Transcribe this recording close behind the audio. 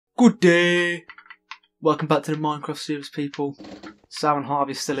Good day! Welcome back to the Minecraft series, people. Sam and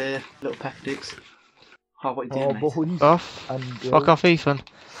Harvey still here, little peckdicks. Harvey, what are you doing, mate? Off. Fuck off, Ethan.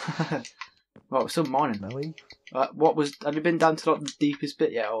 Right, we're still mining. No, Have you been down to like the deepest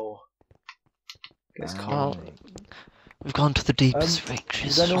bit yet, or? It's cold. We've gone to the deepest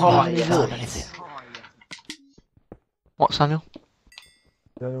reaches. Yes. What, Samuel?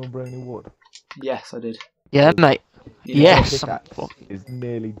 Did anyone bring any wood? Yes, I did. Yeah, mate. Yes. My pickaxe is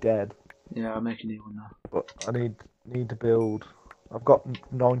nearly dead. Yeah, I'll make a new one now. But I need to build. I've got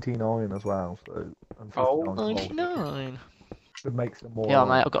 19 iron as well, so. And 59 99. Should make some more. Yeah,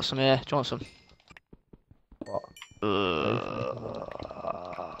 mate, I've got some here. Do you want some? What?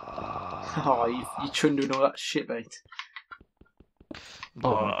 Oh, you trundling all that shit, mate.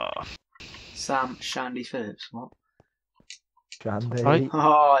 Sam Shandy Phillips, what? Shandy. Right.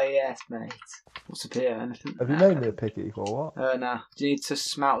 Oh, yes, mate. What's up here? Anything? Have you made me a picky or what? Nah. Do you need to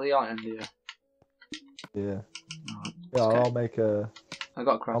smelt the iron, do you? Yeah. Right. Yeah, Okay. I'll make a. I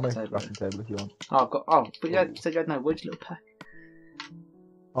got a I'll make crafting a table. crafting table if you want. Oh, but you said you had no wood, you little peck.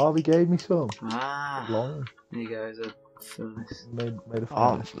 Harvey gave me some. Ah, Lying. there you go, there's a furnace. Made a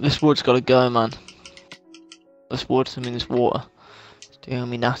Oh, furnace. this wood's got to go, man. This wood, I mean this water. It's doing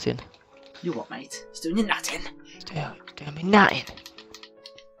me nothing. You what, mate? It's doing you nothing. It's doing me nothing.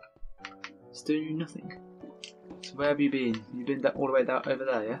 It's doing you nothing. So where have you been? You've been all the way down over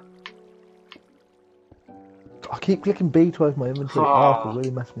there, yeah? I keep clicking B to open my inventory. Ah, It's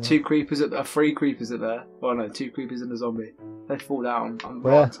really messing me up. 2 creepers three creepers up there. Well, no, 2 creepers and a zombie. They fall down. I'm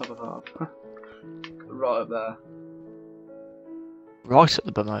Where? right on top of that. Right up there. Right at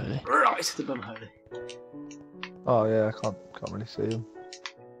the bum over there. Right at the bum holy. Oh yeah, I can't really see him.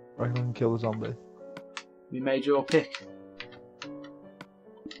 I reckon I can kill the zombie. You made your pick.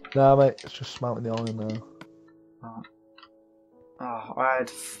 Nah, mate, it's just smelting the iron now. Oh, I had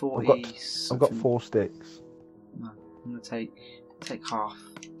 40. I've got 4 sticks. No, I'm gonna take half.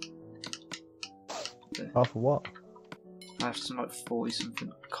 Half of what? I have some like 40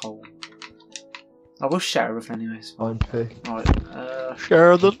 something coal. I will share everything anyways. Iron pick. Right,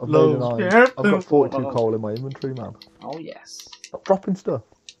 Share the I've made an iron. I've got 42 Oh. coal in my inventory, man. Oh yes. Stop dropping stuff.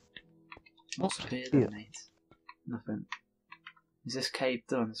 What's up here then, mate? Nothing. Is this cave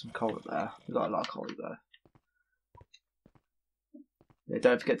done? There's some coal up there. We've got a lot of coal up there. Yeah,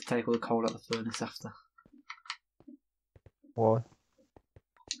 don't forget to take all the coal out of the furnace after. Why?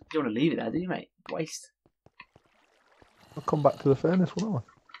 You don't want to leave it there, do you, mate? Waste. I'll come back to the furnace, won't I?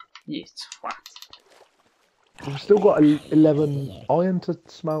 You twat. I've still got 11 iron to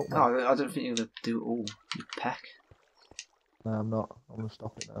smelt, man. No, I don't think you're going to do it all. You peck. No, I'm not. I'm going to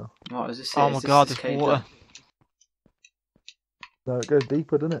stop it now. Right, is this Oh it? my Is god, this there's cave water. done? No, it goes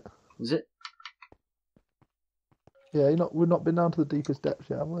deeper, doesn't it? Was it? Yeah, we've not been down to the deepest depths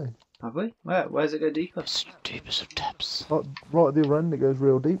yet, have we? Have we? Where's it go deeper? Deepest of depths. Like, right at the other end, it goes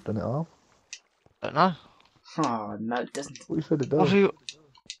real deep, doesn't it, Half? Don't know. Oh, no, it doesn't. What you said it does. What are you?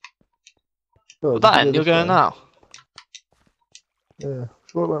 Does, At that if end, you you're go going this way. now. Yeah,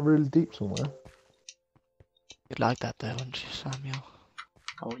 sure it went really deep somewhere. You'd like that though, wouldn't you, Samuel?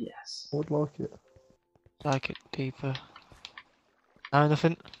 Oh, yes. I would like it. Like it deeper. No,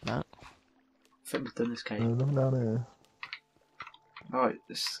 nothing? No. I think we've done this cave. No, nothing down here. Right,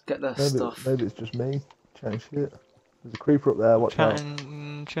 let's get the Maybe, stuff. maybe it's just me. Chatting shit. There's a creeper up there, watch out.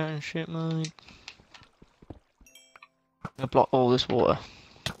 Chatting shit, mate. I'm gonna block all this water.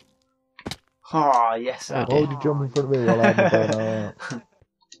 Oh, yes, Oh, I Why would you jump in front of me while I'm going out?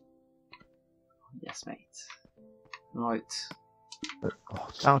 Yes, mate. Right, Oh,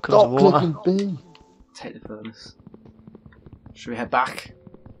 Down comes the stop water. clicking B! take the furnace. Should we head back?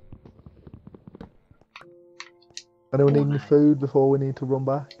 Anyone Oh, need any mate. food before we need to run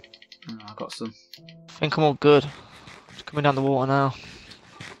back? Oh, I've got some. I think I'm all good. Just coming down the water now.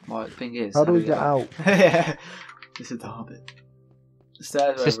 Right, the thing is, How do we get out? Yeah, this is the hard bit. The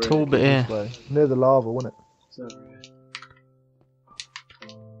stairs It's this over tall here. bit here. This way. Near the lava, wasn't it? It's over here.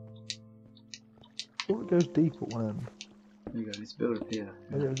 I thought it goes deep at one end. There you go, it's built up here.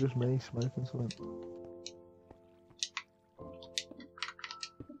 Maybe it was just me smoking something.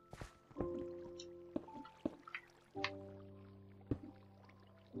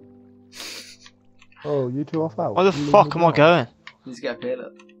 Oh, you two off out? Where the You leaving fuck me am I behind? going? Need to get up here,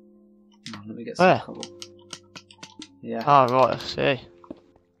 look. Oh, let me get some Where? cobble. Yeah. Ah, right, I see.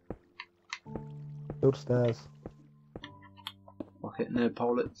 Build stairs. Fuck it, nerd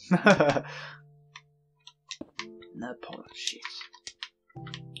pole it. Nerd pole it, shit.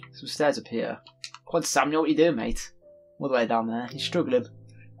 Some stairs up here. Quad Samuel, what you doing, mate? All the way down there. You're struggling.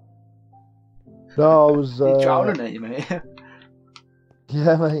 No, I was. You're drowning, ain't you, mate?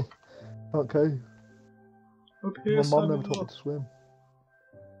 Yeah, mate. Can't go. Up My here, mum never taught me to swim.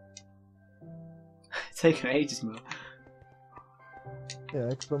 It's taking ages, man. Yeah,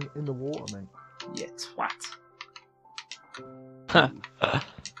 because I'm in the water, mate. Yeah, twat. How'd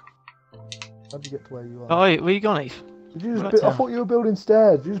you get to where you are? Oh, wait, where you gone, Eve? Did you just Right I down. thought you were building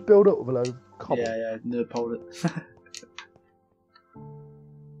stairs. Did you just build up with a load of cobble? Yeah, nerd pulled it.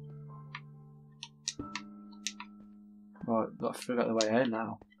 Right, got to figure out the way home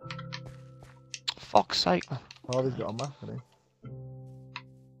now. Fuck's sake, man. Harvey's got a map, hasn't he?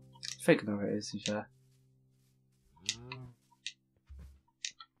 I think I know where it is, to be fair.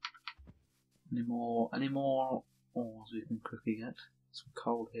 Any more ores we can quickly get? Some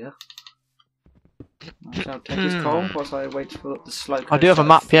coal here. I shall take his coal whilst I wait for the slow. I do have a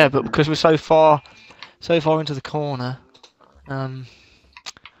map, yeah, but because we're so far into the corner, Kill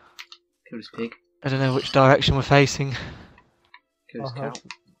his pig. I don't know which direction we're facing. Kill his cow.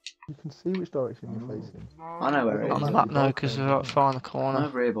 You can see which direction you're facing. I know where it Not on is. the map now because we're right far in the I'm corner.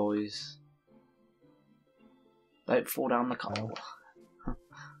 over here, boys. Don't fall down the coal.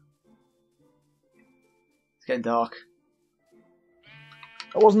 It's getting dark.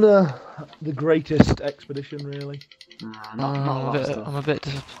 That wasn't the greatest expedition, really. Nah, not a lot of stuff. I'm a bit.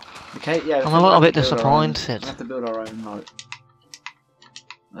 Okay, yeah. I'm a little bit disappointed. We have to build our own mine.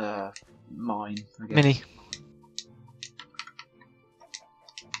 I guess. Mini.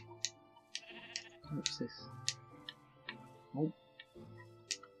 What's this? Oh,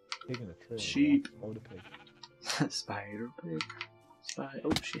 Pig in a tree. Sheep. Spider pig. spider pig. Spider.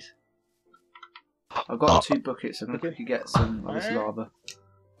 Oh shit! I've got 2 buckets. I'm gonna quickly get some of this lava.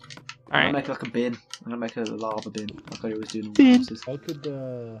 I'm gonna make like a bin. I'm gonna make a lava bin, like I always do in all Bin. houses. I could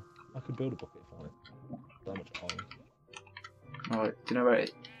build a bucket if I wanted. So much iron. Alright, do you know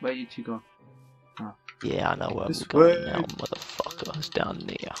where you two gone? Yeah, I know where This we're going way. now, motherfucker. It's down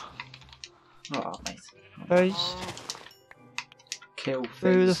there. Oh, mate. Guys, Kill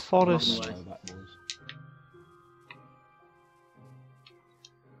through the things forest. along the way. No, that was.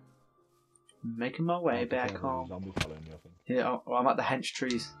 Making my way back home. Zombie following me, I think. Here, I'm at the hench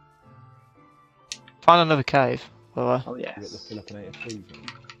trees. Find another cave. By the way. Oh You got the yes. Phillipernator trees.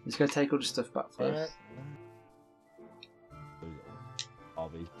 Let's go take all the stuff back first.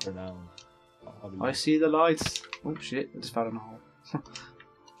 Harvey's renowned. I see the lights. Oh shit! I just fell in a hole.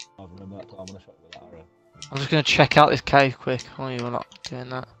 I remember that time when I shot you with that arrow. I'm just gonna check out this cave quick. Oh, you were not doing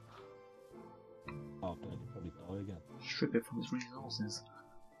that. Oh, don't you probably die again. Strip it from its resources.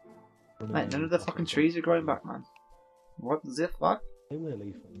 Mate, none of the fucking trees are growing back, man. What the fuck? They will,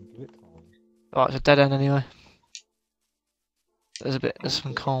 Ethan. Give it time. Right, it's a dead end anyway. There's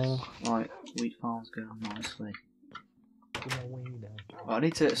some coal. Right, wheat farm's going nicely. Give my way down. Well, I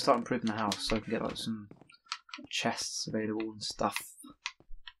need to start improving the house so I can get like some chests available and stuff.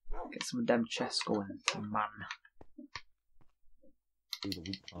 Get some of them chests going, man. Do the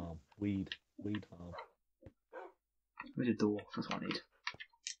wheat farm. Weed farm. Where's a door? That's what I need.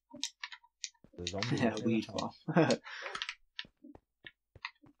 The zombies Yeah, in weed the house. farm.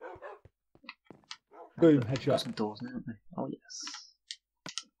 Boom, Got headshot. some doors now, haven't they? Oh yes.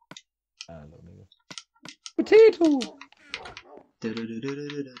 Little nigga. Potato!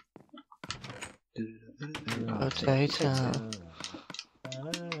 Potato.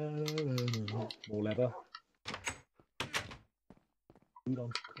 More leather. Food on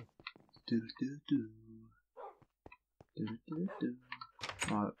cook.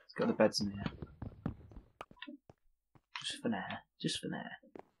 Right, let's get the beds in here. Just for now. Just for now.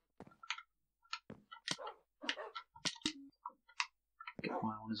 Get my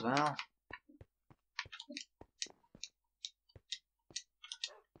one as well.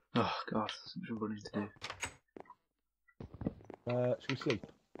 Oh god, so much running to do. Should we sleep?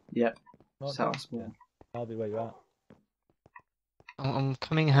 Yep, Not set down? up small. Yeah. Harvey, where you at? I'm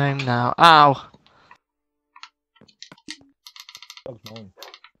coming home now. Ow! Dog's mine.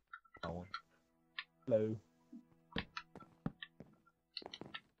 Oh. Hello.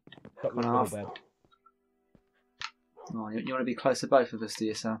 Got Gone the off. bed. Oh, you want to be close to both of us, do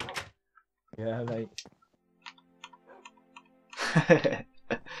you, Sam? Yeah, mate.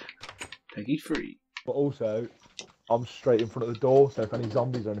 Peggy free. But also, I'm straight in front of the door, so if any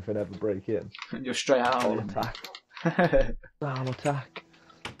zombies or anything ever break in, And you're straight out I'll of attack. it. I'll attack.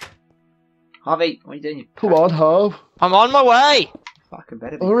 Harvey, what are you doing? You Come on, Harv. I'm on my way! fucking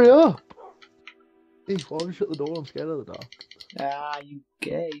better be. Hurry up. Eve, why would you shut the door? I'm scared of the dark. Ah, you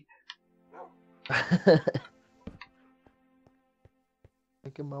gay.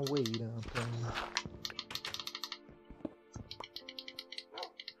 Making my way down.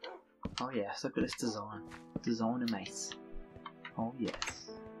 Oh yes, look at this design. Designer, mate. Oh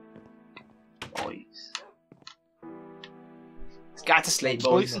yes. Boys. Let's get to sleep,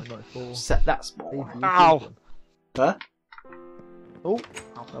 boys. Set that spawn. Ow! Huh? Oh,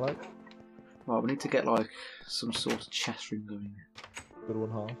 hello. Right, we need to get like some sort of chest room going. Good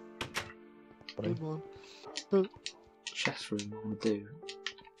one, half. Good one. Chest room, I want to do.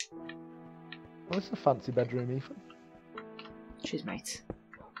 Oh, it's a fancy bedroom, Ethan. Cheers, mate.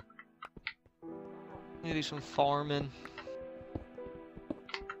 Need to do some farming.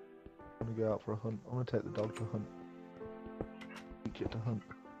 I'm gonna go out for a hunt. I'm gonna take the dog to hunt. Teach it to hunt.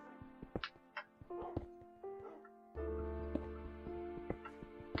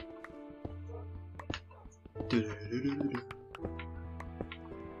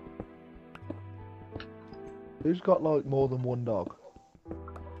 Who's got like more than one dog?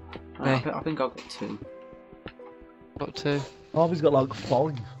 Me. I think I've got 2. Got 2. Harvey's got like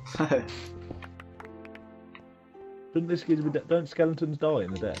 5. Shouldn't this kid be don't skeletons die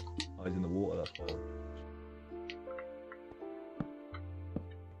in the day? Oh, he's in the water, that's fine.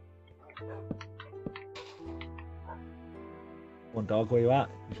 One dog, where you at?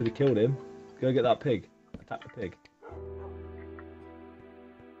 You should have killed him. Go get that pig. Attack the pig.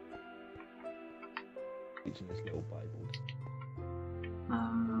 Teaching this little Bible.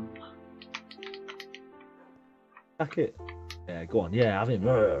 Attack it. Yeah, go on. Yeah, have him.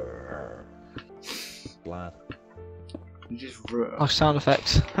 Lad. You just Oh, sound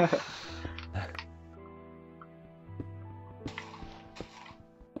effects.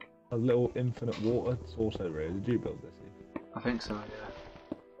 A little infinite water. It's also rare. Did you build this? I think so, yeah.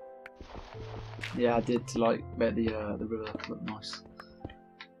 Yeah, I did to like make the river look nice.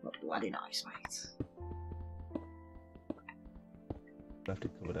 Look bloody nice, mate. Left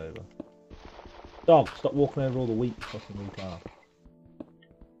it covered over. Dog, stop walking over all the wheat, fucking retard.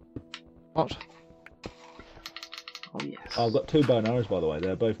 What? Oh yes. Oh, I've got 2 bow and arrows, by the way.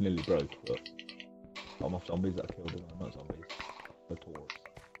 They're both nearly broke, but I'm off zombies that I killed them. Not zombies. No taurus.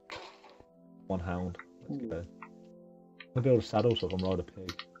 1 hound. Let's go. I'm gonna build a saddle so I can ride a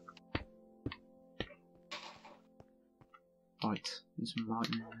pig. Right, there's some light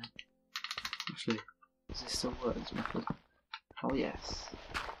in there. Actually, does this still work, this method? Oh yes.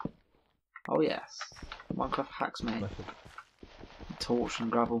 Oh yes. Minecraft hacks, mate. Method. Torch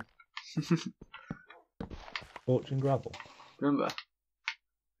and gravel. Torch and gravel. Remember?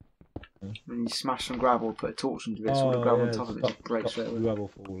 Hmm. When you smash some gravel, put a torch into it, so all the gravel on top of it just breaks straight away. Gravel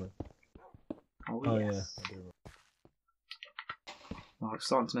falling. Oh, Oh yes. yeah, I do. Right, it's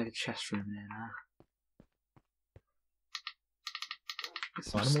starting to make a chest room in here now. Get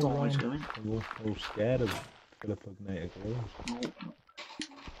some storage going. We're all scared of Phillipernator girls. Oh.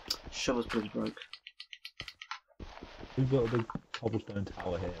 Shovel's bloody broke. Who built a big cobblestone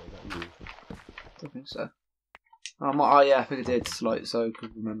tower here? Is that you? Don't think so. Oh yeah, I think I did. Like, so I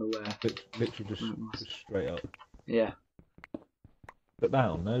could remember where. Literally just straight up. Yeah. Shut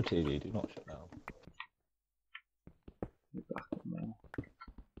down. No TV. Do not shut down. Back up more.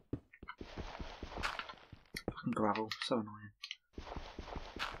 Fucking gravel, so annoying.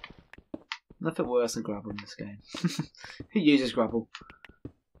 Nothing worse than gravel in this game. Who uses gravel?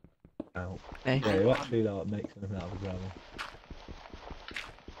 Ow. Hey. Yeah, you actually like make something out of gravel.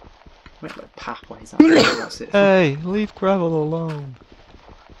 Make like pathways out there, that's it. Hey, leave gravel alone.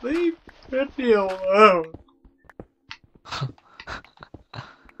 Leave me alone.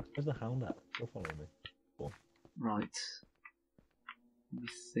 Where's the hound at? You're following me. Right. Let me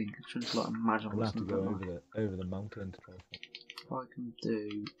think. I'm trying to like imagine I'll have to go over the mountain to try. What I can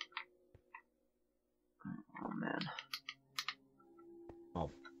do. Oh man. Oh.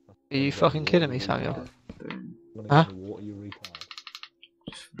 Are you fucking kidding me, Samuel? Boom. Huh? Water, you retard.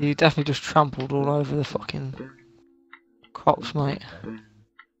 You definitely just trampled all over the fucking crops, mate. Boom.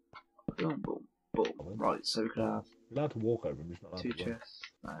 Boom, boom, boom. Right, so we could have You're allowed to walk over them, just not allowed 2 to run. chests.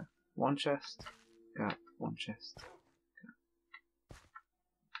 No. 1 chest. Gap. 1 chest. Gap.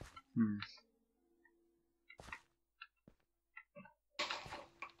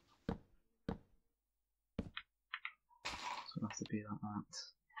 So it'll have to be like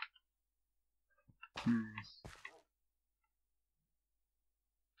that.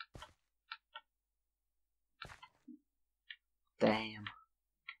 Damn.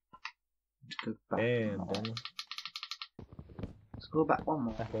 Let's go back. Damn, Daniel. Let's go back 1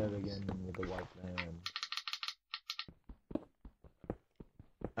 more. Back over again with the white man.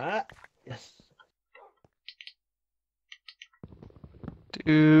 Ah! Yes!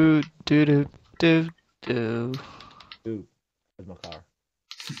 Do. Dude, where's my car?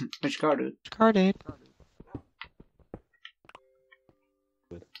 Which car, dude? Car, dude.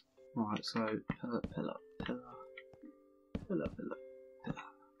 Good. Right, so pillar.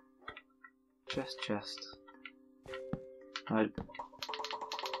 Chest. Right.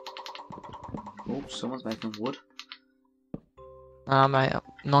 Oh, someone's making wood. Ah, mate,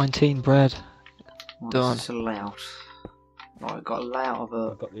 19 bread. Right, Done. This is a layout. Right, got a layout of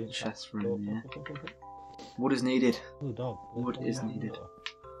a chest room here. Wood is needed. Oh, dog. Wood is needed.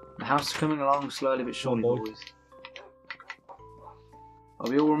 The house is coming along slowly but surely, boys. Are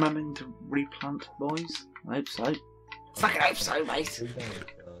we all remembering to replant, boys? I hope so. Fucking hope so, mate.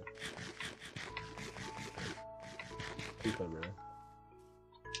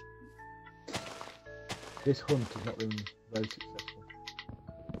 This hunt has not been very successful.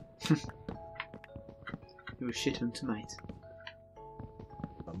 You're a shit hunter, mate.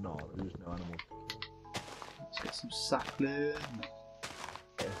 I'm not, there's no animals to kill. Let's get some sapling.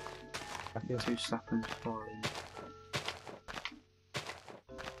 Okay. 2 saplings for you.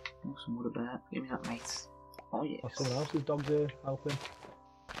 Oh, some wood about. Give me that, mate. Oh, yes. Oh, someone else's dog's here helping. Is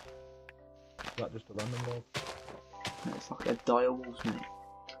that just a random dog? No, it's like a direwolf, mate.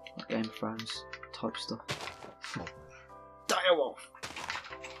 Like Game of Thrones type stuff. Direwolf!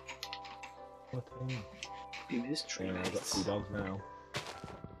 What a team. Give me this tree, Yeah, mate. I've got 2 dogs now.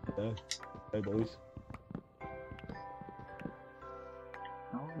 Yeah. Hey, boys.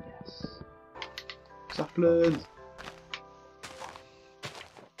 Oh, yes. Sapling!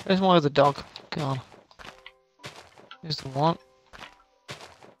 Where's my other dog? Gone. Here's the one.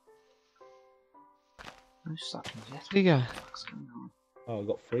 No saplings yet. There you go. What's going on? Oh, I've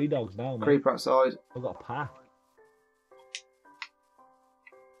got 3 dogs now, man. Creeper outside. I've got a pack.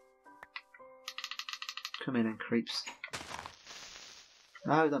 Come in and creeps.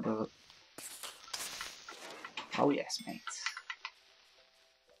 No, don't blow up. Oh yes, mate.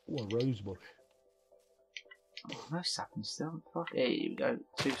 Oh, a rose bush. Oh, no saplings still. Fuck. Here you go.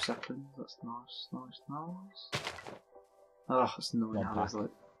 2 saplings. That's nice. Oh, that's annoying how there's like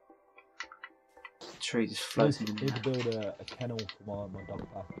the tree just floating in I need there. to build a kennel for my dog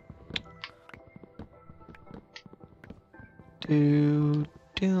pack.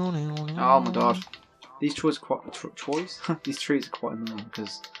 Oh my god. These trees are quite These trees are quite annoying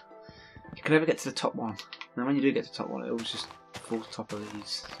because you can never get to the top one. And when you do get to the top one, it always just falls top of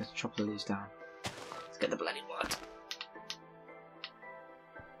these. You have to chop the leaves down. Let's get the bloody wood.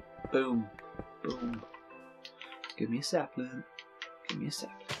 Boom. Boom. Give me a sapling. Give me a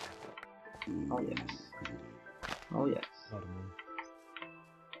sapling. Oh yes. Oh yes.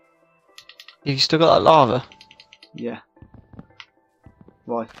 You still got that lava? Yeah.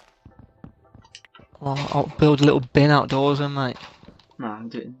 Why? Well, I'll build a little bin outdoors then, mate. No, I'm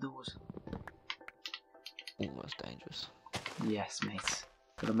doing it indoors. Oh, that's dangerous. Yes, mate.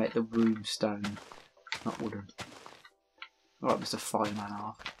 Gotta make the room stone, not wooden. Alright, Mr. Fireman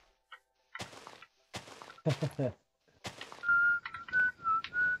half.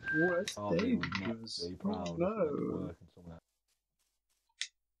 What's Harvey would not dangerous? be proud of No. working somewhere.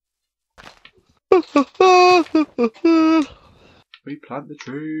 Replant the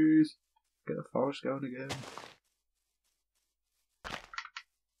trees. Get the forest going again.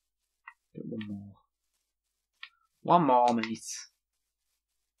 Get one more. One more, mate.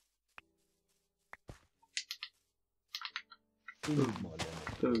 Boom.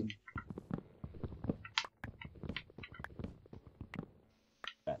 Boom.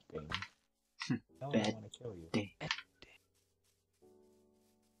 Bad thing. No, I Bad want to kill you. thing.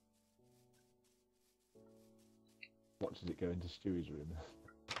 What does it go into Stewie's room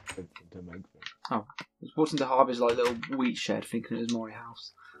to make things? Oh, I was walking to Harvey's like little wheat shed thinking it was my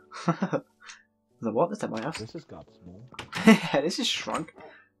house. I was like, what? That's not my house. This has got small. Yeah, this is shrunk.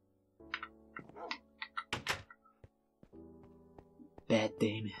 Bad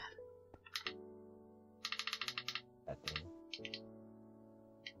day, man. Bad thing.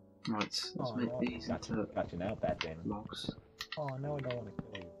 Right, let's make these into Got you now, bad thing. logs. Oh no, I don't want to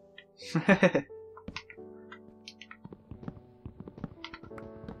kill you.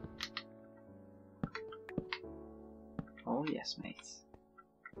 Oh yes, mate.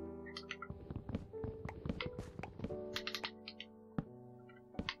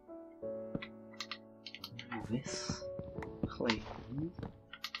 Do this. Clean.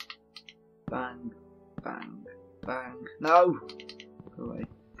 Bang, bang, bang. No! Go away.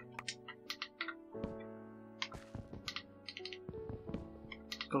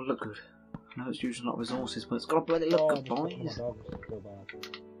 It's gotta look good. I know it's using a lot of resources, but it's gotta bloody look good, boys.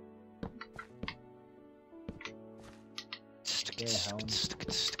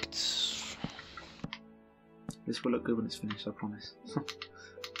 This will look good when it's finished, I promise.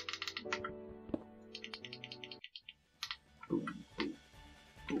 Boom, boom,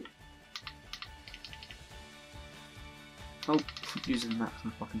 boom. using the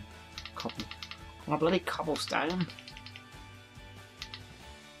maximum fucking cobble. Oh, bloody cobblestone!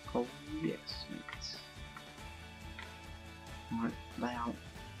 Oh yes, yes. Right, layout.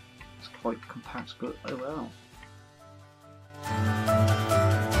 It's quite compact, but oh well.